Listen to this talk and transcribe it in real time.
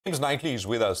James Knightley is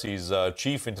with us. He's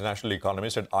Chief International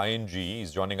Economist at ING.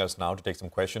 He's joining us now to take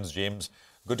some questions. James,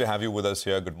 good to have you with us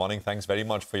here. Good morning. Thanks very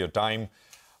much for your time.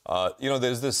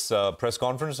 There's this press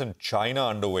conference in China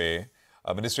underway.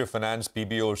 Ministry of Finance,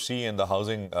 PBOC, and the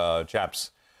housing chaps.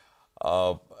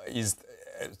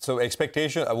 So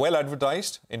expectation, well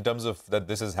advertised in terms of that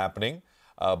this is happening,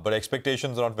 but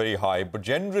expectations are not very high. But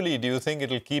generally, do you think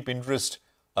it'll keep interest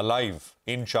alive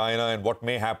in China and what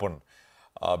may happen?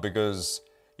 Because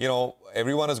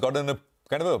everyone has gotten a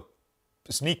kind of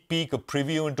a sneak peek, a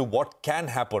preview into what can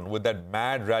happen with that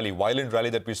mad rally, violent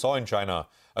rally that we saw in China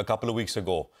a couple of weeks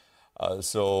ago.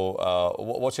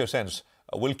 What's your sense?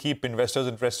 Will keep investors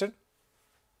interested?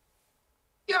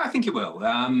 Yeah, I think it will.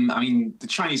 The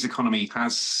Chinese economy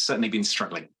has certainly been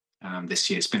struggling this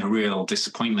year. It's been a real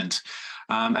disappointment.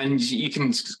 And you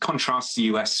can contrast the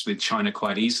US with China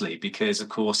quite easily because, of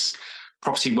course,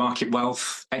 property market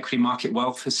wealth, equity market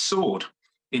wealth has soared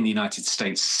in the United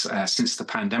States since the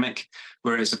pandemic,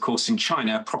 whereas, of course, in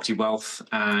China, property wealth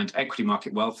and equity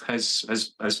market wealth has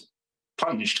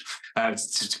plunged,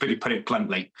 to put it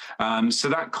bluntly. So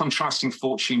that contrasting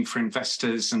fortune for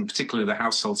investors and particularly the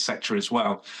household sector as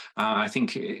well, I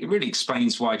think it really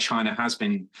explains why China has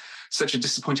been such a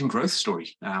disappointing growth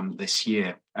story this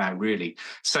year, really.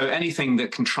 So anything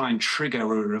that can try and trigger a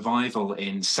revival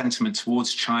in sentiment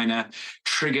towards China,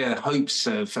 trigger hopes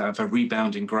of a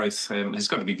rebound in growth has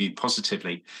got to be viewed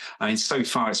positively. So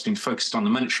far it's been focused on the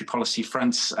monetary policy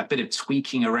fronts, a bit of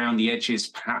tweaking around the edges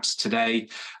perhaps today,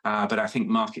 but I think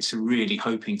markets are really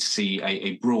hoping to see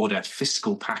a broader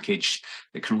fiscal package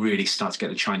that can really start to get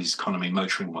the Chinese economy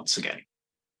motoring once again.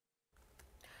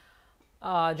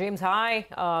 James, hi.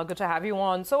 Good to have you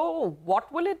on. So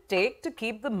what will it take to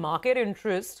keep the market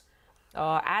interest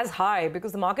as high?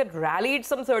 Because the market rallied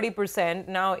some 30%.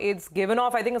 Now it's given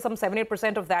off, I think, some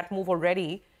 7-8% of that move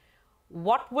already.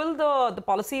 What will the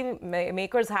policy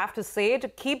makers have to say to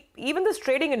keep even this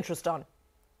trading interest on?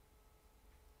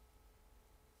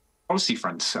 Policy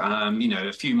front,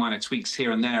 a few minor tweaks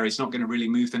here and there is not going to really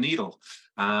move the needle.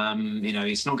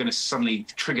 It's not going to suddenly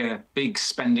trigger big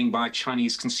spending by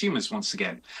Chinese consumers once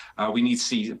again. We need to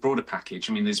see a broader package.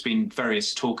 There's been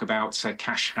various talk about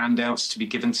cash handouts to be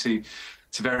given to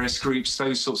various groups,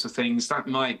 those sorts of things. That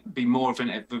might be more of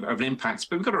an impact.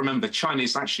 But we've got to remember,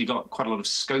 China's actually got quite a lot of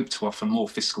scope to offer more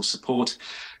fiscal support.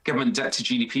 Government debt to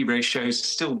GDP ratios are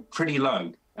still pretty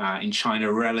low in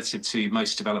China relative to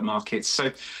most developed markets.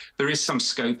 So there is some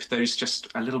scope. There is just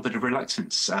a little bit of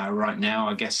reluctance right now,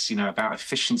 I guess, about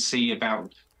efficiency,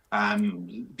 about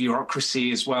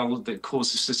bureaucracy as well that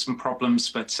causes some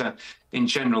problems. But in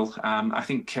general, I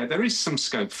think there is some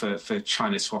scope for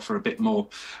China to offer a bit more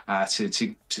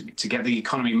to get the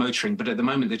economy motoring. But at the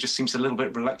moment, there just seems a little bit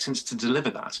of reluctance to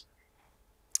deliver that.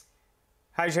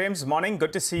 Hi, James. Morning.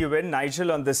 Good to see you in.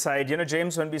 Nigel on this side.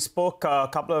 James, when we spoke a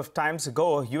couple of times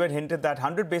ago, you had hinted that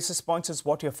 100 basis points is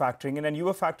what you're factoring in, and you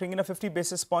were factoring in a 50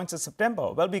 basis points in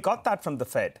September. Well, we got that from the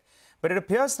Fed. But it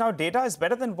appears now data is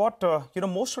better than what,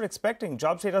 most were expecting.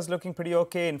 Jobs data is looking pretty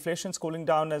okay. Inflation's cooling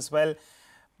down as well.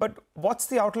 But what's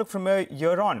the outlook from a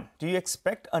year on? Do you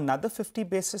expect another 50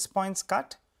 basis points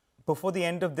cut before the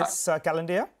end of this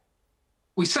calendar year?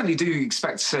 We certainly do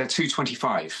expect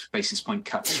 225 basis point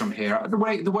cuts from here. The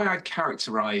way I'd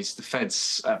characterize the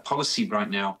Fed's policy right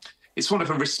now, it's one of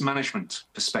a risk management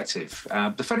perspective.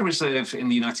 The Federal Reserve in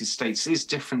the United States is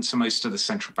different to most of the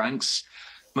central banks.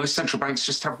 Most central banks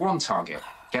just have one target,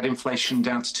 get inflation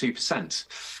down to 2%.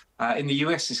 In the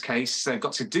US's case, they've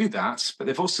got to do that, but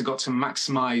they've also got to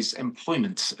maximize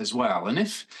employment as well. And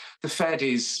if the Fed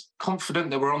is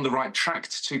confident that we're on the right track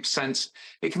to 2%,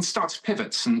 it can start to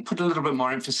pivot and put a little bit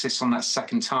more emphasis on that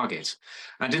second target.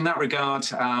 And in that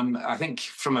regard, I think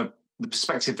from the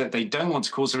perspective that they don't want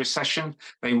to cause a recession,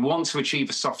 they want to achieve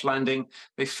a soft landing,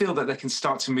 they feel that they can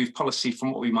start to move policy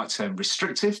from what we might term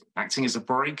restrictive, acting as a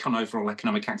brake on overall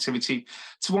economic activity,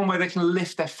 to one where they can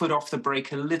lift their foot off the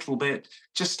brake a little bit,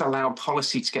 just allow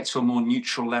policy to get to a more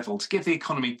neutral level, to give the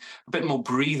economy a bit more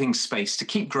breathing space to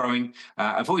keep growing,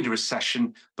 avoid a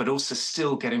recession, but also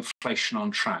still get inflation on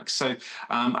track. So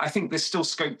I think there's still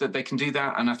scope that they can do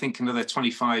that. And I think another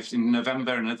 25 in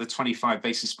November, another 25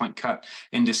 basis point cut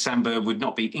in December would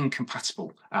not be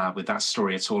incompatible with that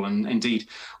story at all. And indeed,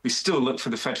 we still look for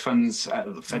the Fed funds,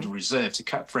 the Federal Reserve, to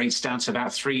cut rates down to about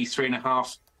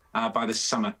 3.5 by the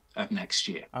summer of next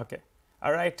year. Okay.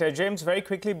 All right, James, very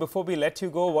quickly before we let you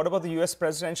go, what about the US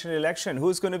presidential election?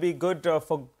 Who's going to be good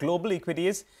for global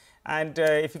equities? And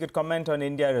if you could comment on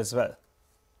India as well.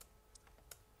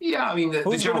 Yeah,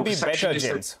 who's going to be better,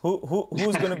 James?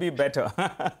 Who's going to be better?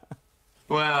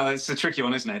 Well, it's a tricky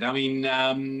one, isn't it? I mean,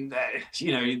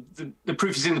 you know, the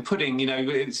proof is in the pudding. You know,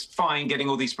 it's fine getting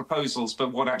all these proposals,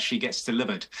 but what actually gets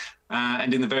delivered?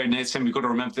 And in the very near term, we've got to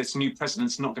remember this new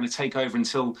president's not going to take over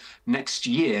until next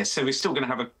year. So we're still going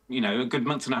to have a good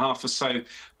month and a half or so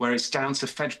where it's down to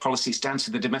Fed policy, it's down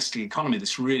to the domestic economy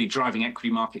that's really driving equity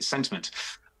market sentiment.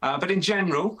 But in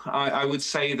general, I would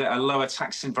say that a lower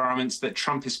tax environment that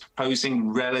Trump is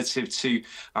proposing relative to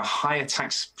a higher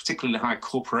tax, particularly higher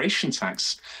corporation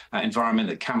tax environment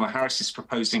that Kamala Harris is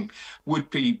proposing would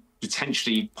be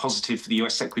potentially positive for the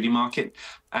US equity market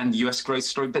and the US growth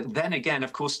story. But then again,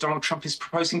 of course, Donald Trump is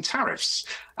proposing tariffs,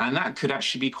 and that could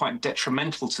actually be quite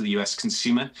detrimental to the US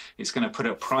consumer. It's going to put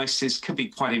up prices, could be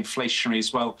quite inflationary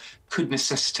as well, could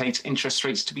necessitate interest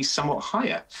rates to be somewhat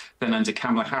higher than under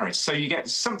Kamala Harris. So you get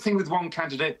something with one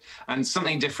candidate and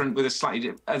something different with a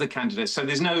slightly other candidate. So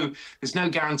there's no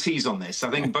guarantees on this.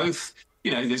 I think both, you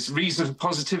know, there's reasons for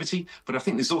positivity, but I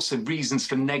think there's also reasons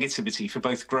for negativity for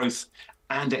both growth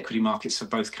and equity markets for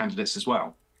both candidates as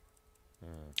well.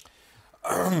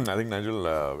 I think,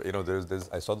 Nigel, you know,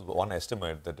 I saw one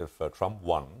estimate that if Trump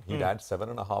won, he'd add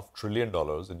 $7.5 trillion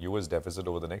in US deficit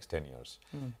over the next 10 years.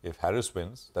 If Harris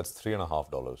wins, that's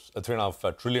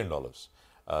 $3.5 trillion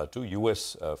to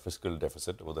US fiscal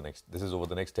deficit over the next. This is over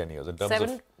the next 10 years. In terms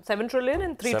of 7 trillion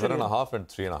and 3 trillion. 7.5 and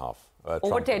 3.5. Over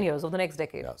Trump, 10 years, over the next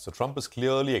decade. Yeah. So Trump is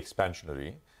clearly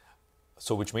expansionary.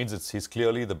 So which means he's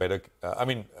clearly the better,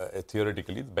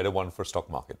 theoretically, the better one for stock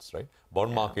markets, right?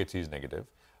 Bond markets, he's negative.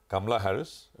 Kamala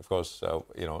Harris, of course,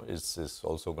 you know, is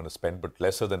also going to spend, but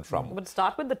lesser than Trump. But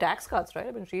start with the tax cuts, right?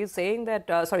 I mean, she is saying that,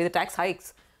 the tax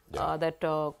hikes, that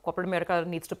corporate America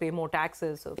needs to pay more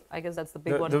taxes. So I guess that's the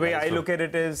big one. The way I look at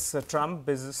it is Trump,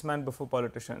 businessman before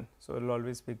politician. So it'll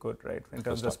always be good, right? In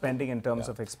terms of spending, in terms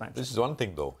of expansion. This is one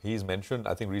thing, though. He's mentioned,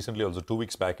 I think recently, also 2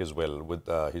 weeks back as well, with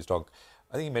his talk.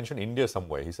 I think he mentioned India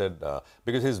somewhere. He said,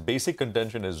 because his basic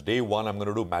contention is day one, I'm going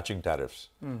to do matching tariffs.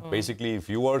 Basically, if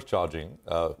you are charging,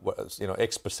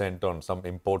 X% on some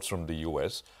imports from the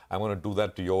US, I'm going to do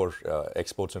that to your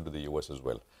exports into the US as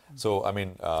well. So, I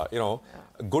mean,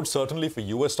 good certainly for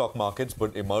US stock markets,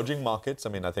 but emerging markets, I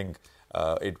mean, I think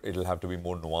it'll have to be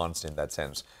more nuanced in that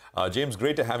sense. James,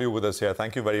 great to have you with us here.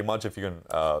 Thank you very much. If you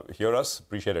can hear us,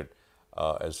 appreciate it.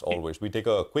 As always, we take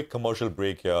a quick commercial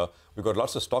break here. We've got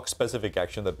lots of stock-specific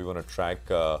action that we want to track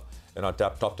in our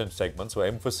top 10 segments. So,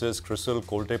 Emphasis, CRISIL,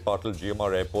 Colte Patil,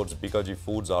 GMR Airports, BKG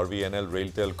Foods, RVNL,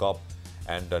 Railtel Corp,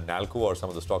 and Nalco are some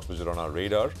of the stocks which are on our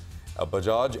radar.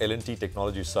 Bajaj, L&T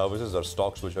Technology Services are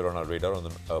stocks which are on our radar on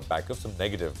the back of some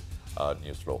negative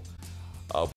news flow.